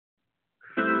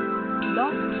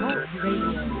Blog Talk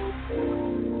Radio.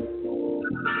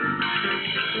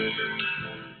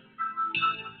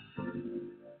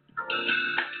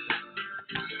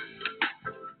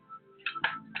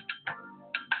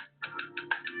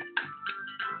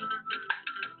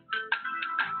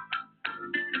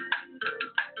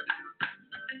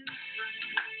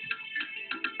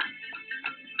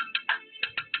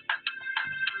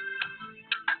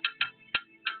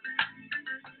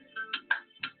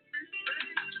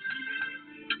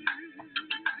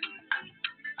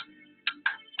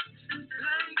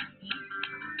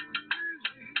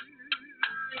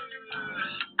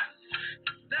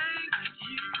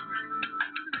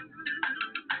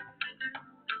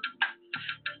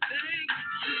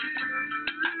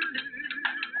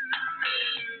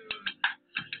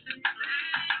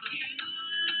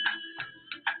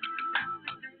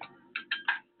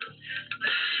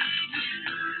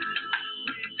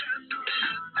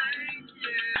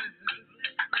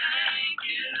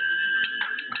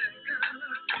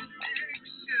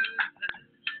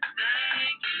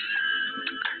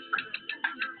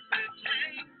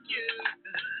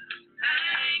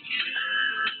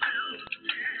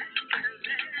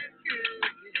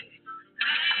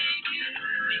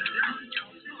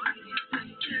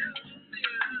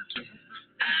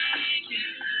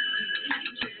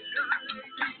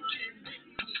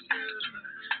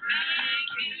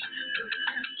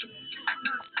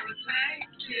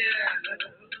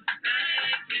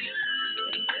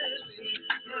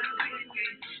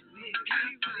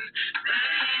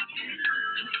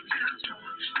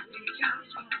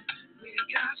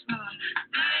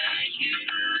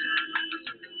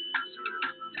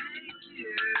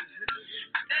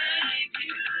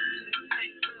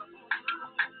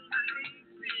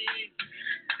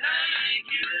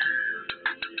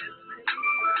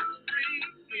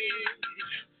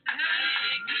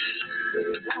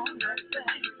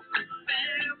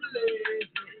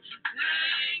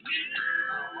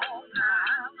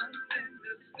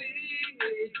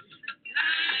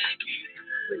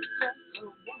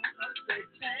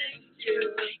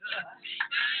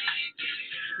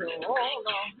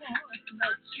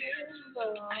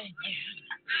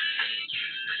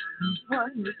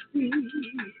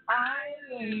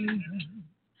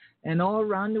 And all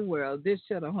around the world, this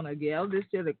shut a hundred gal, this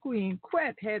shut a queen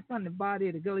quet had from the body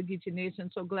of the Gullah Geechee Nation.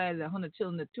 So glad that 100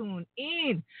 children to tune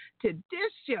in to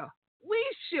this show. We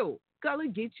show Gullah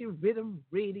Geechee Rhythm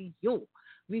Radio.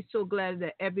 We so glad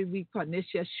that every week on this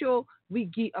show, we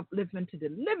give upliftment to the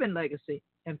living legacy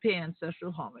and pay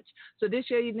ancestral homage. So this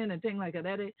year, evening and thing like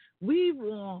that, we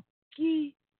want to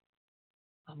give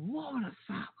a moment of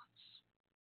silence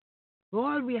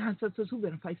for all we ancestors who've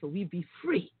been fighting for we be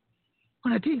free.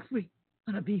 When I take free,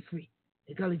 when I be free,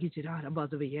 the Gullah Geechee out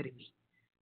about the way yet we.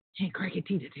 Ain't cracky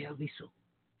tea to tell we so.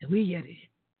 And we yet it.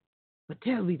 But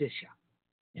tell we this shop.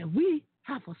 And we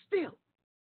have a still.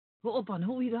 Hold up on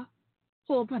who we are,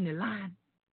 hold up on the line,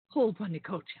 hold up on the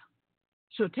culture.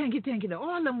 So thank you to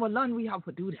all them will learn we have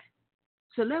to do that.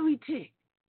 So let we take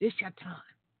this your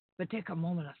time, but take a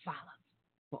moment of silence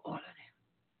for all of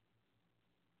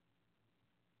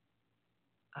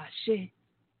them. Ashe,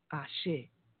 ashe.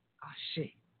 Ashe.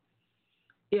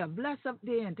 Yeah, bless up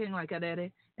there and things like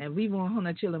that. And we want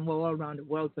 100 children all around the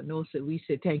world for no, so we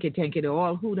say thank you to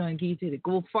all who done give to the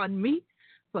GoFundMe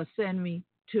for send me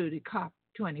to the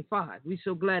COP25. We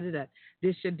so glad that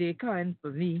this your day kind for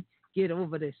me get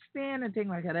over the Spain and things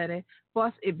like that.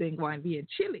 First, it been going to be in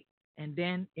Chile, and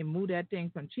then it moved that thing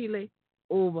from Chile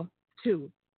over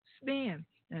to Spain.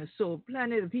 And so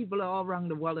plenty of people all around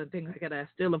the world and things like that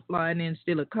still are flying in,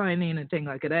 still are coming in and things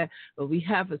like that. But we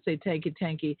have to say thank you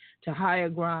to Higher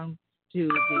Ground, to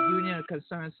the Union of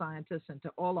Concerned Scientists, and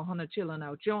to all 100 children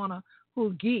out yonder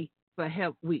who give for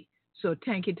help we. So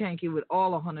thank you with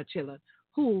all 100 children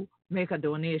who make a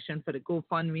donation for the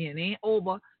GoFundMe, and ain't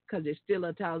over because it's still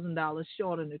 $1,000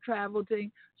 short on the travel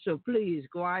thing. So please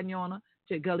go on yonder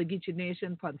to Gullah Geechee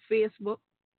Nation on Facebook,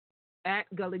 at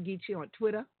Gullah Geechee on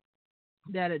Twitter.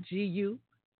 That is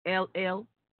GULLAHGEECHEE,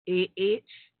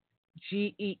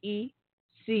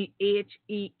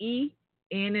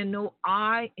 and no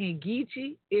I in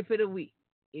Geechee if it a we,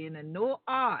 and no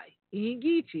I in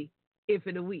Geechee if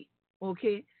it a we.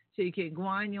 Okay, so you can go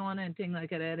on yonder and things like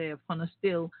that if you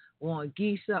still want to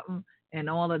give something and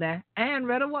all of that. And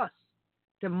read of us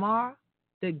tomorrow,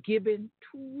 the Gibbon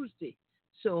Tuesday.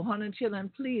 So 100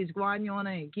 children, please go on yonder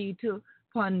and give to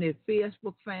on the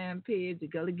Facebook fan page, the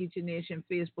Gullah Geechee Nation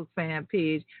Facebook fan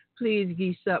page. Please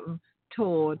give something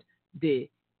toward the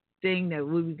thing that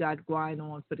we got going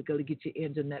on for the Gullah Geechee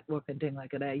Engine Network and thing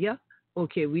like that. Yeah?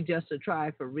 Okay, we just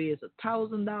try for raise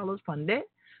 $1,000 from that.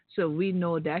 So we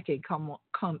know that can come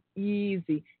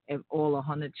easy if all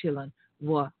 100 children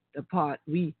were the part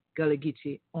we Gullah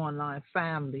Geechee online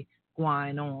family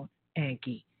going on and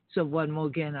key. So one more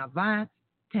again, our vine,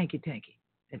 thank you.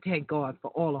 And thank God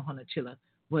for all 100 children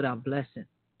with our blessing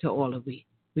to all of we.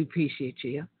 We appreciate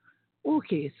you. Yeah?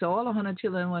 Okay, so all 100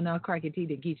 children want now crack it, the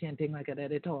Geechee and thing like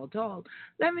that, it's tall.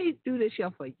 Let me do this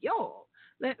here for y'all.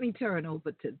 Let me turn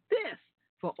over to this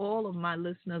for all of my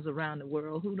listeners around the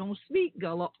world who don't speak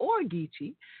Gullah or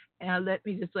Geechee. And let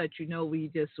me just let you know, we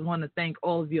just want to thank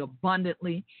all of you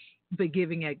abundantly for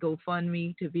giving at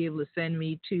GoFundMe to be able to send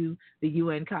me to the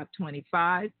UN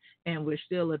COP25. And we're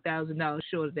still $1,000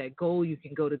 short of that goal. You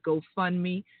can go to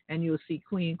GoFundMe and you'll see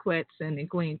Queen Quet sending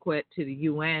Queen Quet to the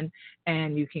UN.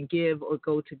 And you can give or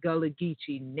go to Gullah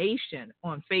Geechee Nation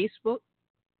on Facebook,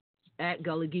 at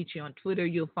Gullah Geechee on Twitter.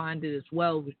 You'll find it as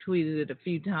well. We tweeted it a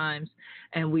few times.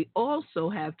 And we also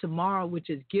have tomorrow,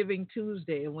 which is Giving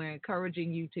Tuesday, and we're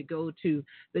encouraging you to go to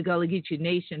the Gullah Geechee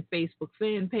Nation Facebook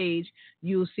fan page.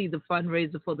 You'll see the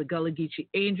fundraiser for the Gullah Geechee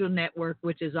Angel Network,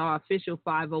 which is our official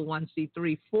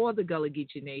 501c3 for the Gullah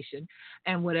Geechee Nation.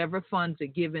 And whatever funds are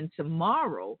given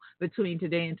tomorrow, between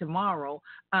today and tomorrow,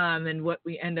 and what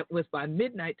we end up with by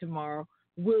midnight tomorrow,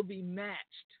 will be matched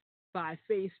by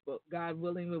Facebook. God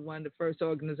willing, we're one of the first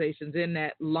organizations in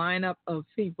that lineup of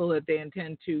people that they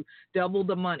intend to double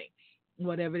the money,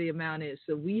 whatever the amount is.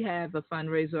 So we have a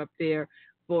fundraiser up there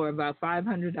for about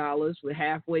 $500. We're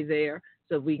halfway there.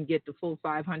 So if we can get the full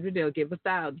 500, they'll give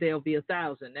 1,000. There'll be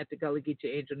 1,000 that the Gullah Geechee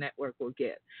Angel Network will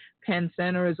get. Penn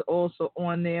Center is also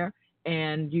on there,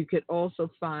 and you could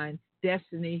also find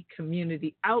Destiny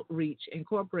Community Outreach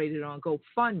Incorporated on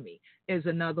GoFundMe is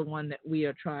another one that we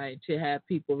are trying to have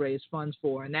people raise funds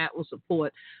for, and that will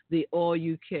support the All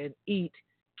You Can Eat,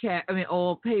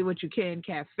 All Pay What You Can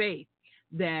Cafe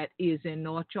that is in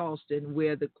North Charleston,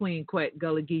 where the Queen Quet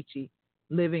Gullah Geechee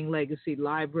Living Legacy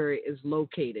Library is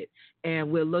located.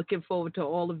 And we're looking forward to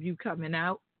all of you coming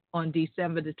out on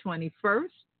December the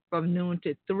 21st from noon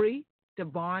to 3. To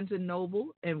Barnes &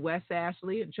 Noble in West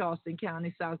Ashley in Charleston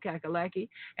County, South Kakalaki,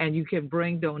 and you can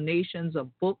bring donations of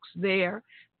books there,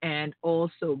 and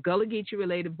also Gullah Geechee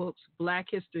related books, Black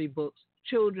history books,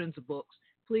 children's books.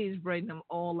 Please bring them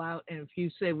all out. And if you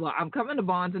say, well, I'm coming to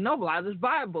Barnes & Noble, I'll just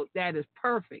buy a book, that is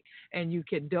perfect, and you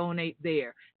can donate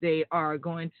there. They are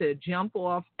going to jump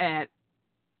off at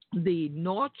the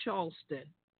North Charleston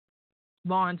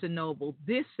Barnes & Noble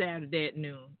this Saturday at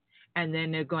noon. And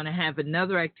then they're going to have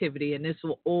another activity, and this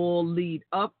will all lead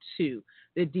up to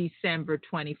the December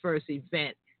 21st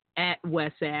event at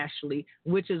West Ashley,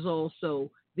 which is also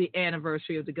the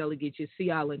anniversary of the Gullah Geechee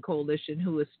Sea Island Coalition,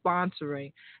 who is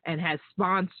sponsoring and has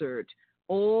sponsored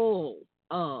all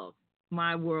of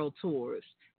my world tours,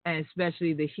 and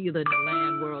especially the Healing the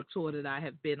Land World Tour that I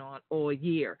have been on all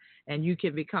year. And you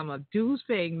can become a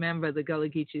dues-paying member of the Gullah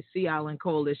Geechee Sea Island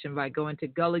Coalition by going to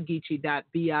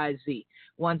gullahgeechee.biz.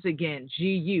 Once again,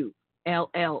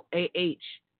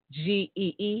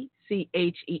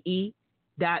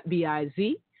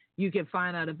 gullahgeechee.biz. You can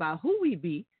find out about who we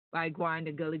be by going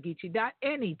to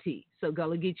gullahgeechee.net. So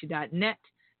gullahgeechee.net,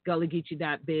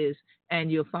 gullahgeechee.biz,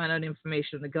 and you'll find out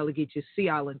information on the Gullah Geechee Sea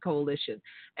Island Coalition.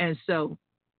 And so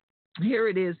here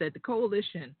it is that the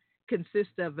coalition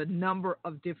consists of a number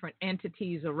of different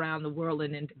entities around the world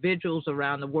and individuals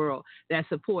around the world that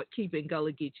support keeping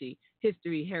Gullah Geechee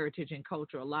history, heritage, and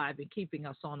culture alive and keeping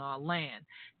us on our land,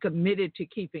 committed to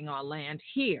keeping our land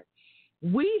here.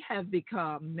 We have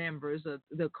become members of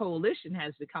the coalition,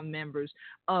 has become members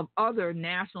of other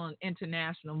national and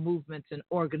international movements and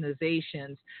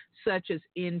organizations, such as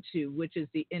INTO, which is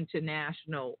the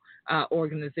International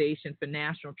Organization for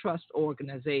National Trust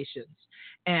Organizations.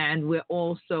 And we're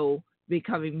also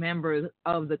becoming members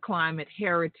of the Climate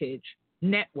Heritage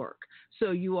Network.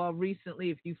 So you all recently,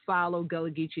 if you follow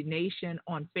Gullah Geechee Nation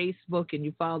on Facebook and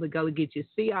you follow the Gullah Geechee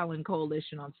Sea Island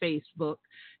Coalition on Facebook,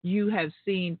 you have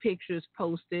seen pictures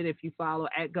posted. If you follow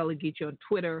at Gullah Geechee on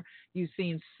Twitter, you've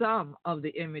seen some of the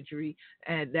imagery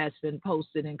that's been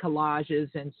posted in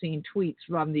collages and seen tweets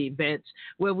from the events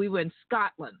where we were in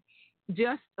Scotland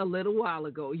just a little while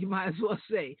ago. You might as well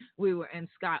say we were in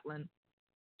Scotland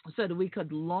so that we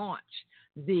could launch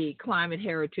the Climate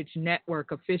Heritage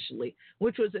Network officially,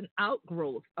 which was an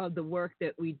outgrowth of the work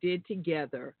that we did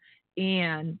together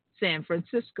in San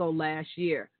Francisco last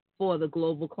year for the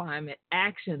Global Climate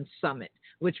Action Summit,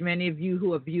 which many of you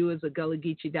who are viewers of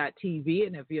gullahgeechee.tv,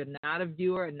 and if you're not a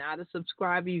viewer and not a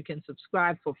subscriber, you can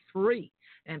subscribe for free.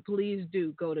 And please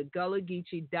do go to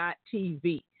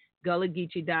gullahgeechee.tv.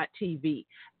 gullahgeechee.tv,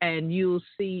 and you'll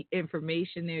see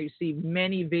information there. You see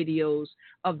many videos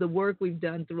of the work we've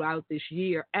done throughout this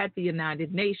year at the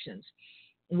United Nations.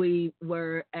 We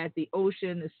were at the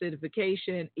ocean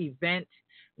acidification event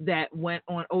that went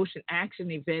on, ocean action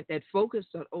event that focused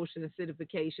on ocean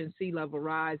acidification, sea level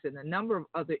rise, and a number of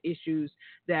other issues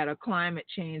that are climate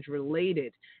change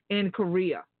related in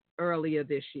Korea earlier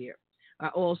this year. I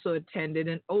also attended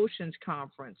an oceans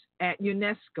conference at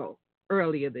UNESCO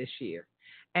earlier this year.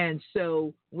 And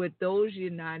so with those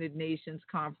United Nations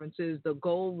conferences, the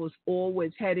goal was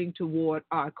always heading toward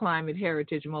our Climate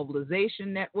Heritage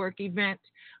Mobilization Network event,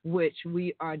 which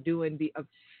we are doing the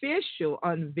official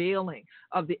unveiling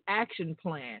of the action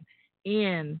plan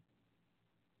in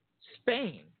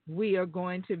Spain. We are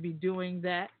going to be doing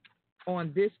that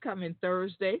on this coming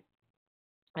Thursday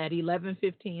at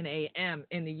 11:15 a.m.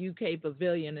 in the UK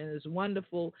Pavilion, and it's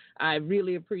wonderful. I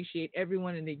really appreciate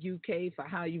everyone in the UK for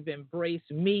how you've embraced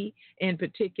me in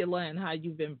particular and how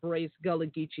you've embraced Gullah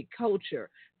Geechee culture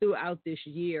throughout this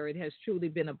year. It has truly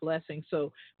been a blessing.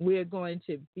 So we're going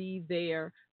to be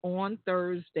there on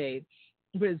Thursday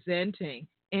presenting,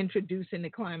 introducing the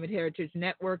Climate Heritage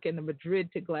Network and the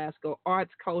Madrid to Glasgow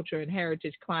Arts, Culture, and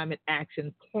Heritage Climate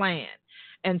Action Plan.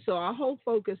 And so our whole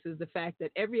focus is the fact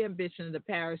that every ambition of the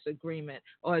Paris Agreement,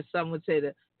 or as some would say,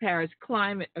 the Paris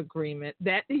Climate Agreement,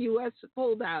 that the U.S.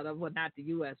 pulled out of, well, not the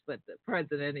U.S., but the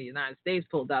President of the United States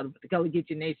pulled out of, but the Gullah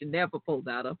Geechee Nation never pulled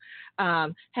out of,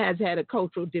 has had a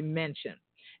cultural dimension.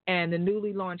 And the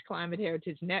newly launched Climate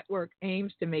Heritage Network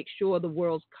aims to make sure the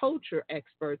world's culture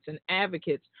experts and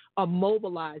advocates are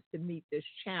mobilized to meet this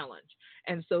challenge.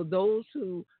 And so those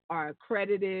who are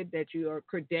accredited, that you are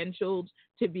credentialed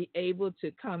to be able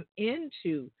to come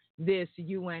into this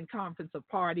UN Conference of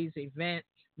Parties event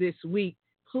this week,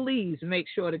 please make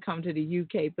sure to come to the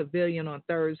UK Pavilion on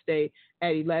Thursday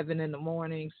at 11 in the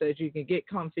morning so that you can get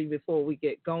comfy before we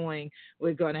get going.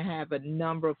 We're going to have a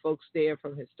number of folks there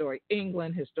from Historic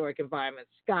England, Historic Environment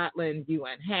Scotland,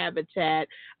 UN Habitat,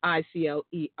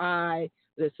 ICLEI,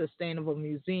 the Sustainable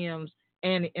Museums,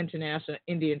 and the International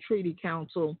Indian Treaty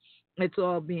Council. It's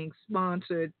all being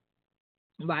sponsored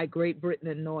by Great Britain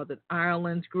and Northern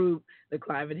Ireland's group, the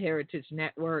Climate Heritage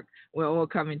Network. We're all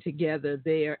coming together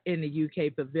there in the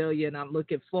UK Pavilion. I'm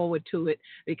looking forward to it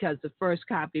because the first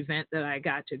COP event that I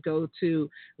got to go to,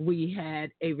 we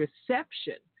had a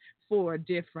reception for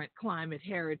different climate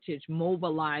heritage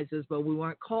mobilizers, but we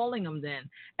weren't calling them then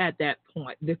at that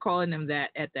point. They're calling them that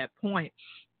at that point.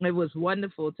 It was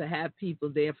wonderful to have people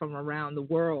there from around the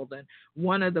world. And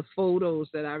one of the photos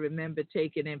that I remember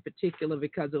taking in particular,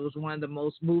 because it was one of the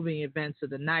most moving events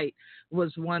of the night,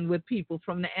 was one with people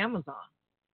from the Amazon,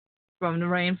 from the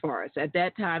rainforest. At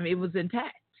that time, it was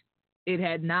intact. It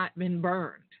had not been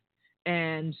burned.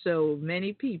 And so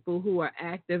many people who are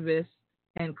activists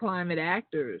and climate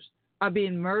actors are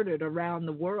being murdered around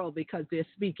the world because they're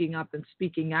speaking up and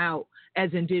speaking out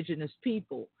as indigenous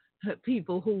people,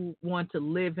 people who want to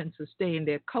live and sustain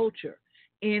their culture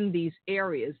in these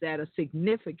areas that are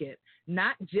significant,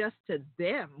 not just to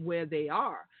them where they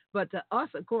are, but to us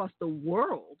across the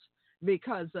world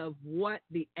because of what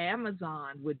the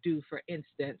Amazon would do, for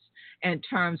instance, in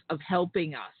terms of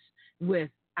helping us with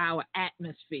our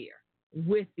atmosphere,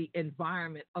 with the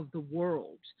environment of the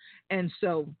world. And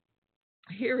so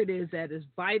here it is that is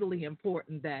vitally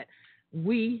important that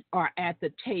we are at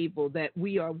the table, that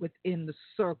we are within the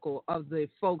circle of the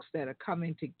folks that are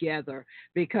coming together,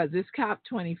 because this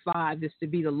COP25 is to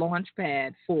be the launch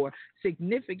pad for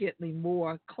significantly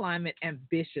more climate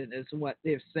ambition is what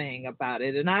they're saying about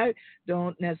it. And I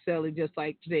don't necessarily just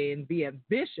like saying be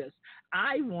ambitious.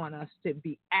 I want us to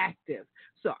be active.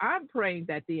 So I'm praying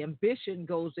that the ambition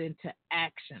goes into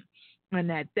action, and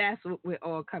that's what we're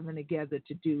all coming together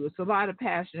to do. It's a lot of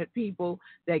passionate people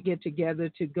that get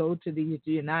together to go to these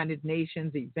United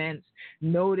Nations events.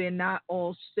 No, they're not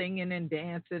all singing and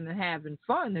dancing and having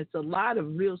fun. It's a lot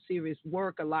of real serious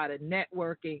work, a lot of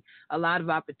networking, a lot of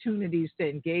opportunities to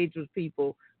engage with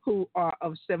people who are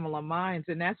of similar minds.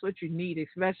 And that's what you need,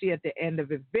 especially at the end of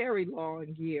a very long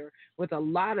year with a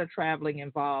lot of traveling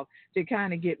involved, to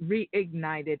kind of get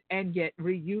reignited and get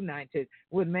reunited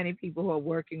with many people who are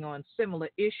working on similar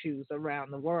issues around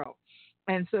the world.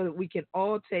 And so that we can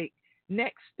all take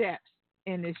next steps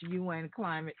in this UN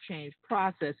climate change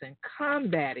process and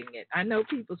combating it. I know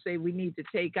people say we need to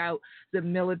take out the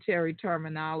military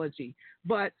terminology,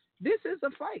 but this is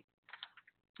a fight.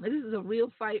 This is a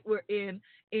real fight we're in,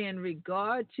 in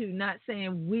regard to not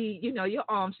saying we, your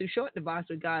arms too short to box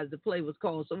with God, as the play was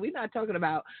called. So we're not talking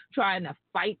about trying to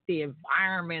fight the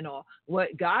environment or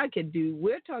what God can do.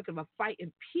 We're talking about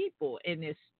fighting people and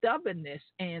their stubbornness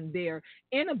and their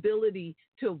inability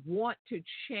to want to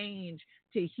change,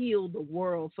 to heal the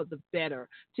world for the better,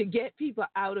 to get people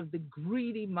out of the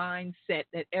greedy mindset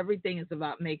that everything is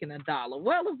about making a dollar.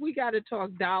 Well, if we got to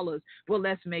talk dollars, well,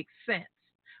 let's make sense.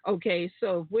 Okay,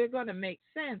 so if we're going to make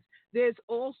sense, there's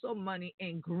also money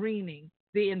in greening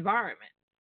the environment,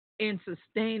 in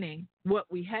sustaining what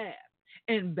we have,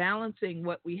 in balancing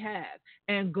what we have,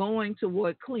 and going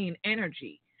toward clean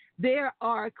energy. There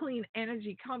are clean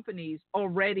energy companies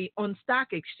already on stock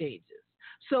exchanges.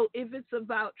 So if it's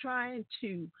about trying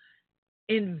to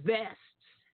invest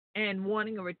and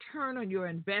wanting a return on your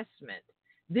investment,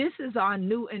 this is our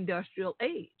new industrial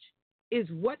age, is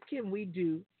what can we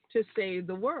do to save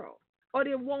the world? Or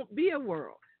there won't be a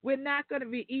world. We're not going to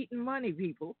be eating money,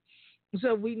 people.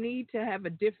 So we need to have a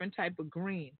different type of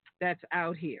green that's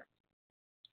out here.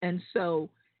 And so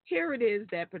here it is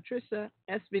that Patricia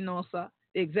Espinosa,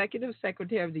 the executive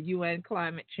secretary of the UN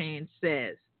Climate Change,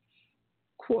 says,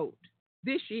 quote,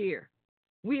 this year,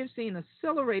 we have seen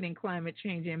accelerating climate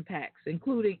change impacts,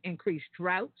 including increased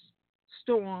droughts,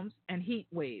 storms, and heat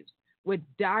waves, with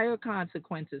dire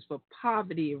consequences for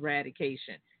poverty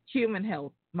eradication, human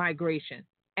health, migration,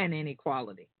 and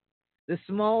inequality. The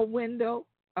small window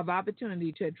of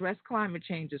opportunity to address climate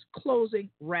change is closing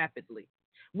rapidly.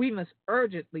 We must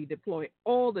urgently deploy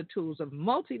all the tools of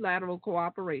multilateral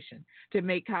cooperation to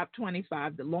make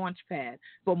COP25 the launch pad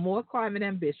for more climate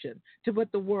ambition to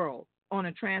put the world on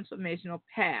a transformational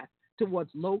path towards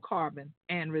low carbon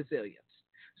and resilience.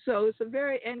 So it's a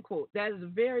very, end quote, that is a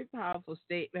very powerful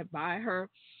statement by her.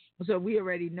 So we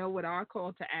already know what our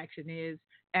call to action is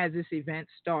as this event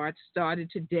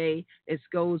started today. It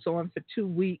goes on for 2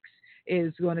 weeks.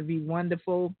 It's going to be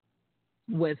wonderful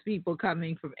with people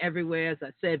coming from everywhere, as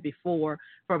I said before,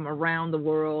 from around the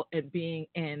world, and being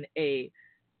in a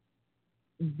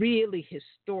really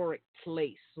historic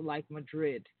place like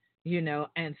Madrid,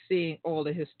 and seeing all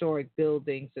the historic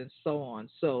buildings and so on.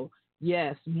 So,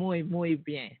 yes, muy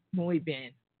bien, muy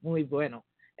bueno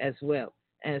as well.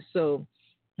 And so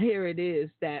here it is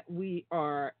that we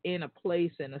are in a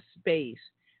place, in a space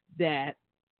that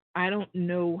I don't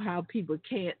know how people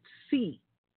can't see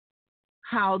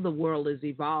how the world is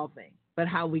evolving, but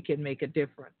how we can make a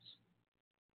difference.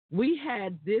 We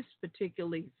had this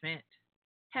particular event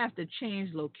have to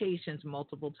change locations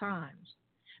multiple times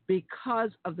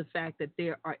because of the fact that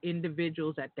there are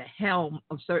individuals at the helm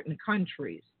of certain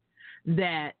countries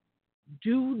that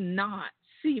do not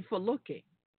see for looking.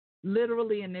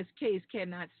 Literally, in this case,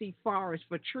 cannot see forests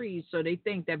for trees, so they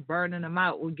think that burning them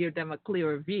out will give them a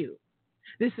clearer view.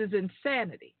 This is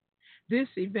insanity. This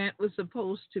event was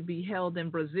supposed to be held in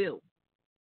Brazil,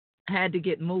 had to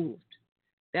get moved.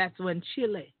 That's when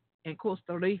Chile and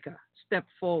Costa Rica stepped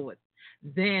forward.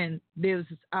 Then there was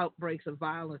outbreaks of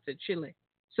violence in Chile.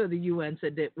 So the UN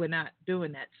said that we're not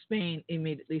doing that. Spain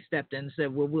immediately stepped in and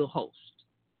said, well, we'll host.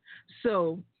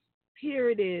 So here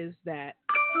it is that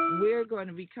we're going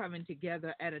to be coming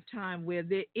together at a time where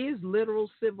there is literal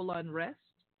civil unrest,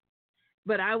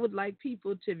 but I would like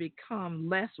people to become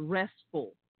less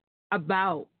restful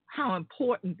about how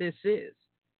important this is,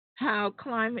 how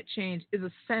climate change is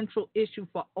a central issue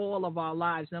for all of our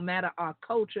lives, no matter our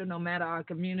culture, no matter our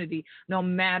community, no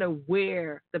matter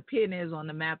where the pin is on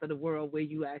the map of the world where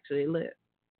you actually live.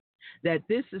 That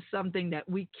this is something that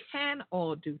we can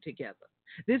all do together.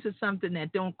 This is something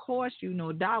that don't cost you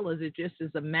no dollars. It just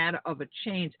is a matter of a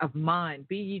change of mind.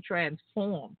 Be ye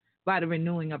transformed by the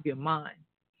renewing of your mind.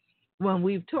 When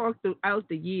we've talked throughout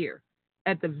the year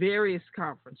at the various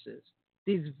conferences,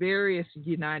 these various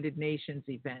United Nations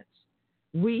events,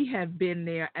 we have been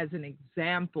there as an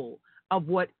example of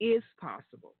what is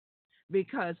possible.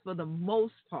 Because for the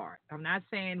most part, I'm not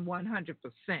saying 100%,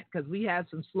 because we have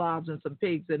some slobs and some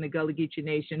pigs in the Gullah Geechee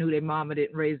Nation who their mama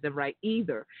didn't raise them right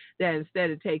either, that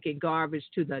instead of taking garbage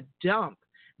to the dump,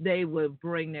 they would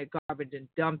bring their garbage and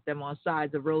dump them on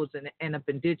sides of roads and end up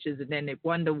in ditches, and then they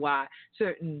wonder why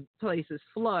certain places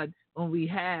flood when we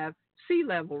have sea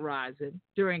level rising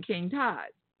during king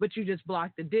tides. But you just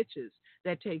block the ditches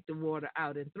that take the water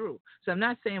out and through. So I'm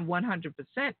not saying 100%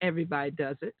 everybody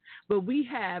does it, but we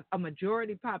have a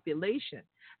majority population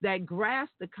that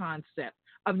grasps the concept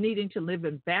of needing to live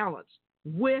in balance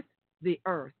with the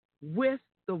earth, with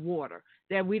the water,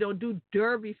 that we don't do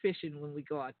derby fishing when we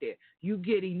go out there. You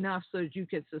get enough so that you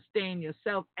can sustain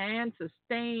yourself and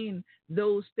sustain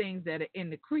those things that are in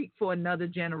the creek for another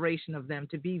generation of them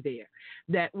to be there.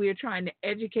 That we're trying to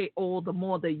educate all the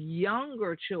more the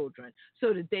younger children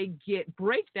so that they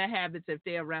break their habits if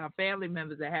they're around family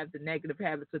members that have the negative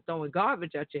habits of throwing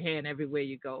garbage out your hand everywhere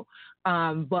you go.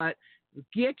 But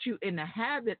get you in the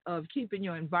habit of keeping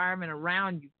your environment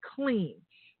around you clean,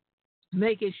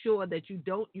 making sure that you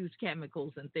don't use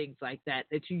chemicals and things like that,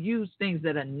 that you use things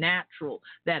that are natural,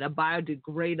 that are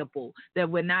biodegradable, that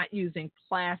we're not using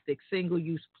plastic,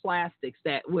 single-use plastics,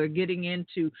 that we're getting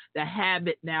into the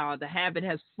habit now. The habit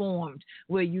has formed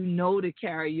where you know to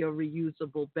carry your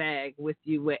reusable bag with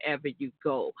you wherever you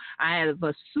go. I have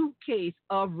a suitcase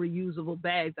of reusable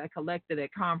bags I collected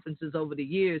at conferences over the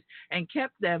years and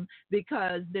kept them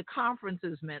because the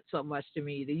conferences meant so much to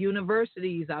me. The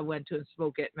universities I went to and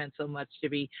spoke at meant so much to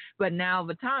me. But now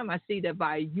over time, I see that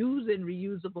by using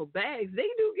reusable bags, they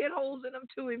do get holes in them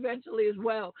too eventually as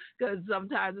well, because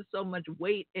sometimes there's so much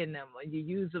weight in them, or you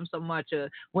use them so much,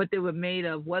 what they were made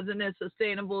of wasn't as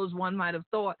sustainable as one might have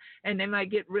thought, and they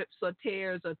might get rips or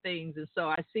tears or things. And so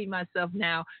I see myself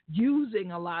now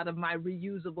using a lot of my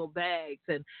reusable bags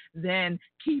and then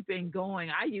keeping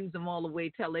going. I use them all the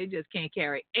way till they just can't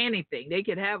carry anything. They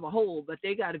could have a hole, but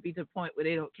they got to be to the point where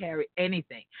they don't carry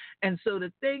anything. And so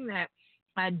the thing that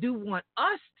I do want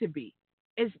us to be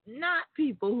is not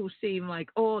people who seem like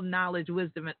all knowledge,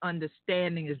 wisdom, and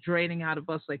understanding is draining out of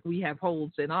us like we have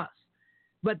holes in us,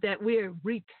 but that we're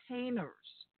retainers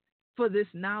for this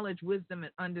knowledge, wisdom,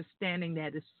 and understanding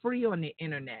that is free on the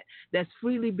internet, that's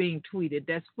freely being tweeted,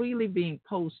 that's freely being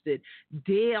posted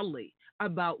daily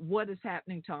about what is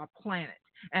happening to our planet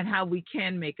and how we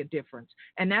can make a difference.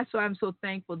 And that's why I'm so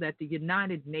thankful that the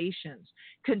United Nations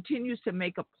continues to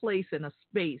make a place and a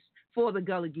space for the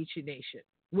Gullah Geechee Nation.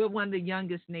 We're one of the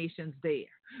youngest nations there.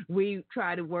 We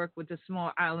try to work with the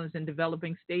small islands and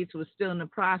developing states. We're still in the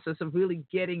process of really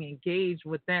getting engaged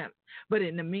with them. But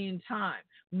in the meantime,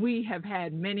 we have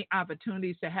had many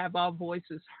opportunities to have our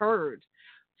voices heard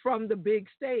from the big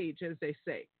stage, as they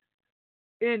say,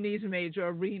 in these major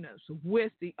arenas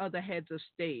with the other heads of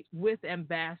state, with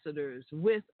ambassadors,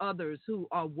 with others who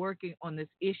are working on this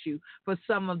issue for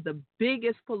some of the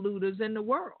biggest polluters in the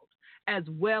world, as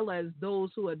well as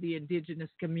those who are the indigenous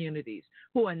communities,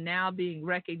 who are now being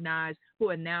recognized, who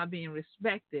are now being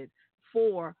respected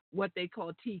for what they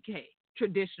call TK,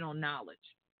 traditional knowledge.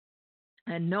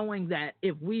 And knowing that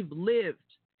if we've lived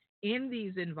in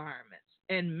these environments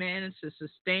and managed to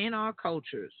sustain our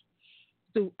cultures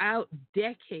throughout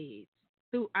decades,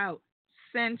 throughout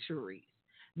centuries,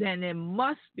 then there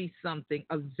must be something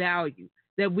of value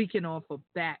that we can offer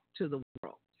back to the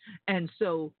world. And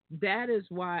so that is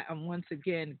why I'm once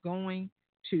again going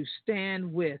to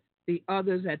stand with the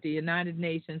others at the United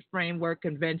Nations Framework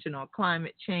Convention on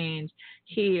Climate Change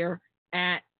here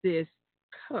at this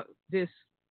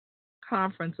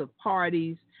conference of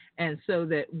parties, and so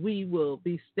that we will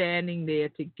be standing there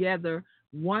together.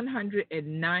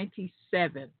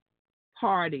 197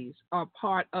 parties are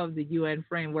part of the UN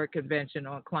Framework Convention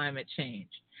on Climate Change.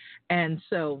 And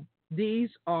so these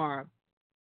are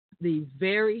the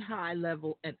very high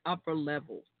level and upper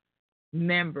level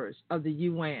members of the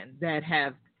UN that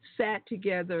have sat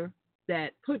together,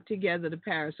 that put together the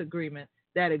Paris Agreement,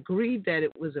 that agreed that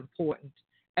it was important,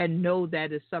 and know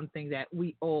that is something that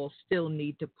we all still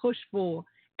need to push for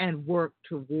and work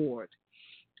toward.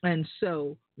 And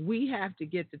so we have to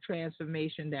get the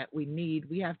transformation that we need.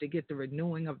 We have to get the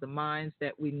renewing of the minds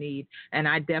that we need. And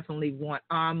I definitely want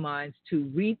our minds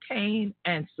to retain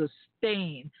and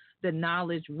sustain the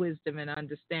knowledge, wisdom, and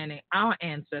understanding our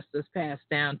ancestors passed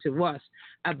down to us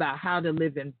about how to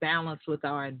live in balance with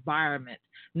our environment,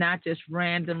 not just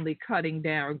randomly cutting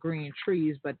down green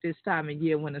trees, but this time of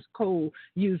year when it's cold,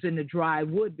 using the dry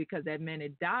wood, because that meant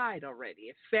it died already.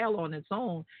 It fell on its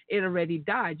own. It already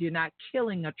died. You're not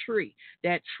killing a tree.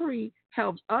 That tree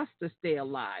helps us to stay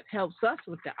alive, helps us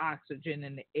with the oxygen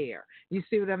in the air. You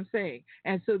see what I'm saying?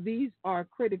 And so these are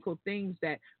critical things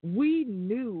that we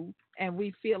knew, and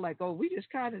we feel like, oh, we just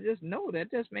kind of just know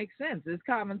that just makes sense. It's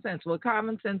common sense. Well,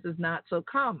 common sense is not so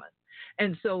common.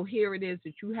 And so here it is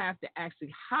that you have to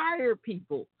actually hire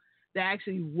people that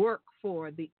actually work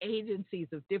for the agencies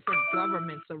of different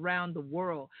governments around the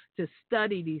world to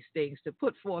study these things, to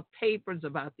put forth papers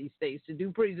about these things, to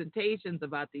do presentations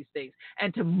about these things,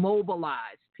 and to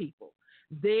mobilize people.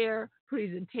 Their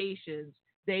presentations,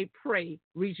 they pray,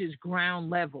 reaches ground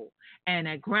level. And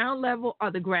at ground level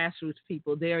are the grassroots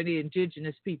people. They are the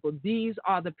indigenous people. These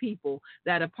are the people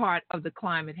that are part of the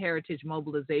Climate Heritage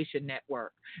Mobilization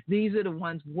Network. These are the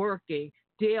ones working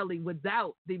daily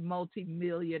without the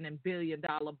multi-million and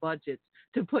billion-dollar budgets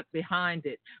to put behind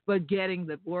it, but getting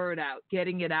the word out,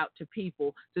 getting it out to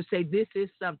people to say this is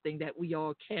something that we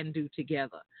all can do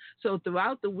together. So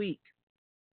throughout the week,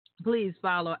 please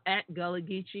follow at Gullah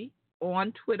Geechee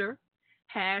on Twitter.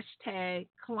 Hashtag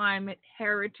Climate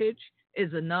Heritage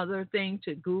is another thing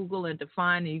to Google and to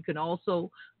find. And you can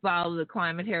also follow the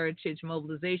Climate Heritage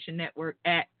Mobilization Network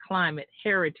at Climate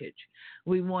Heritage.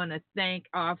 We want to thank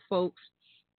our folks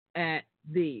at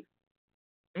the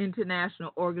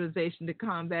International Organization to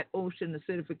Combat Ocean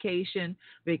Acidification,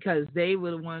 because they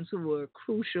were the ones who were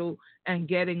crucial in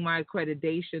getting my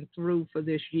accreditation through for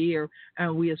this year.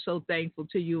 And we are so thankful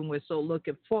to you, and we're so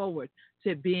looking forward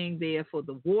to being there for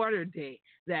the Water Day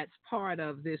that's part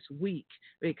of this week,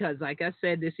 because like I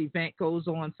said, this event goes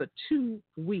on for 2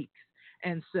 weeks.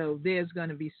 And so there's going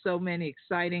to be so many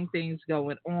exciting things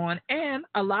going on, and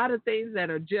a lot of things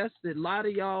that are just, a lot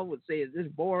of y'all would say, is this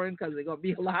boring? Because there's going to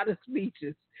be a lot of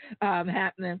speeches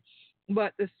happening.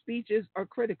 But the speeches are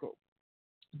critical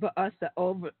for us to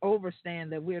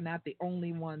understand that we're not the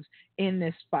only ones in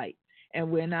this fight. And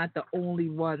we're not the only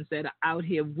ones that are out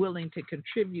here willing to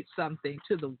contribute something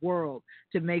to the world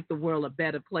to make the world a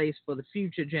better place for the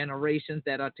future generations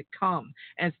that are to come,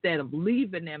 instead of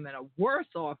leaving them in a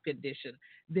worse off condition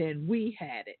than we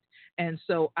had it. And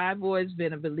so I've always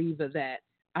been a believer that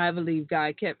I believe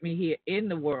God kept me here in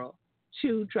the world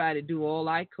to try to do all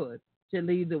I could to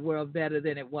leave the world better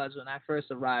than it was when I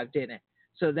first arrived in it.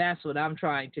 So that's what I'm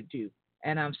trying to do.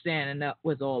 And I'm standing up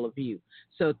with all of you.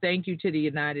 So thank you to the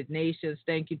United Nations.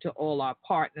 Thank you to all our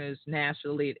partners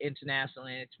nationally and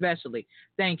internationally, and especially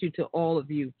thank you to all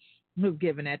of you who've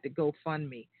given at the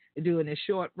GoFundMe. We're doing a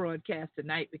short broadcast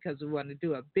tonight because we want to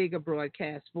do a bigger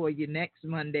broadcast for you next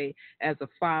Monday as a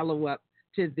follow-up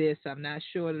to this. I'm not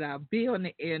sure that I'll be on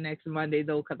the air next Monday,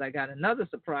 though, because I got another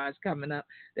surprise coming up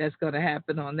that's going to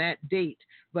happen on that date.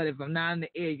 But if I'm not in the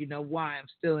air, you know why. I'm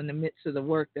still in the midst of the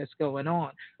work that's going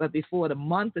on. But before the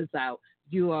month is out,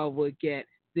 you all will get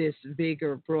this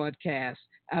bigger broadcast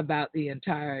about the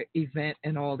entire event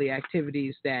and all the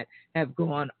activities that have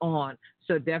gone on.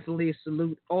 So definitely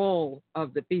salute all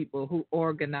of the people who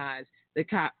organized the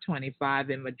COP25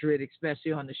 in Madrid,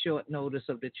 especially on the short notice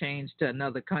of the change to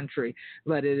another country.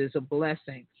 But it is a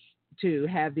blessing to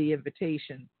have the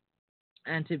invitation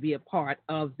and to be a part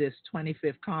of this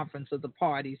 25th Conference of the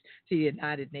Parties to the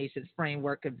United Nations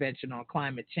Framework Convention on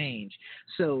Climate Change.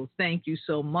 So thank you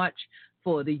so much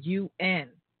for the UN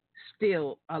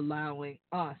still allowing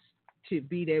us to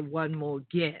be there one more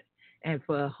again, and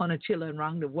for Hana children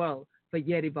around the world, for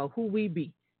yet about who we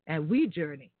be, and we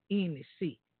journey in the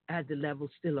sea as the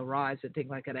levels still arise and things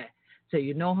like that. So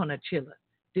you know, Hana children,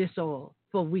 this all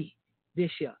for we,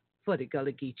 this year, for the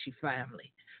Gullah Geechee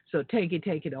family. So take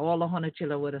it, all the Hana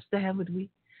children with us stand with we,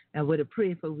 and with a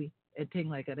pray for we, and things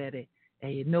like that.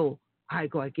 And you know, I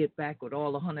go get back with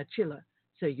all the Hana children,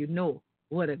 so you know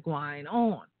what are going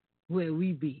on, where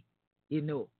we be, you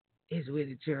know, is with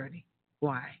the journey.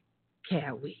 Why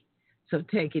can't we? So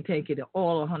take it to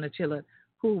all the 100 children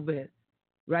who've been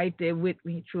right there with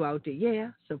me throughout the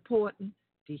year, supporting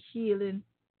the healing,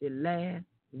 the land,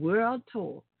 world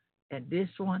tour. And this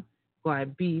one going to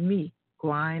be me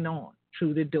going on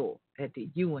through the door at the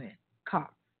UN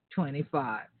COP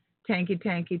 25. Thank you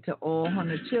to all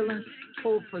 100 children.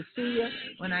 Hope for see you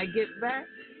when I get back,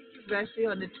 especially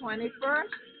on the 21st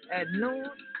at noon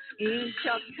in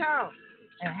Chuck Town.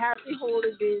 And happy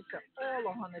holidays to all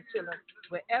 100 children,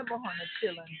 wherever 100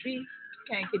 children be.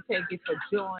 Thank you for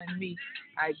joining me.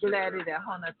 I'm glad that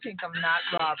 100 think I'm not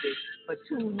Robbie, but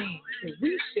tune in to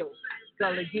we show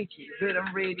Gullah Geechee Rhythm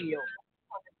Radio.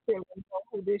 100 children know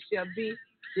who this shall be.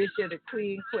 This shall the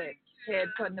Queen Queen, head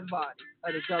from the body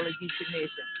of the Gullah Geechee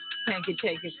Nation. Thank you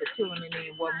for tuning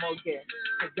in one more again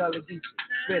to Gullah Geechee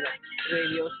Rhythm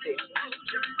Radio Station.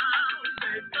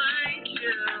 Thank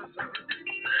you.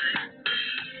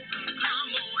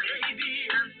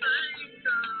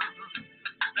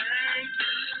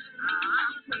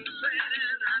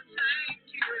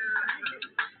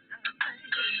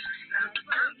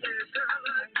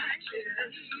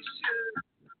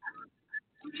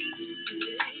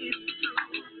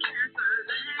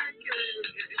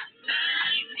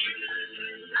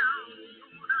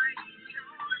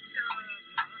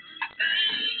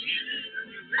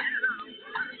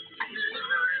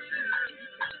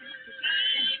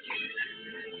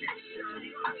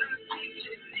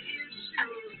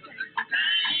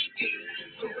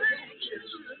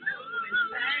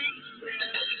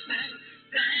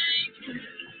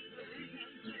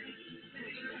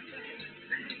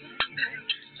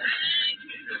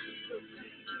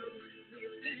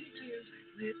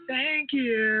 Thank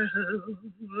you.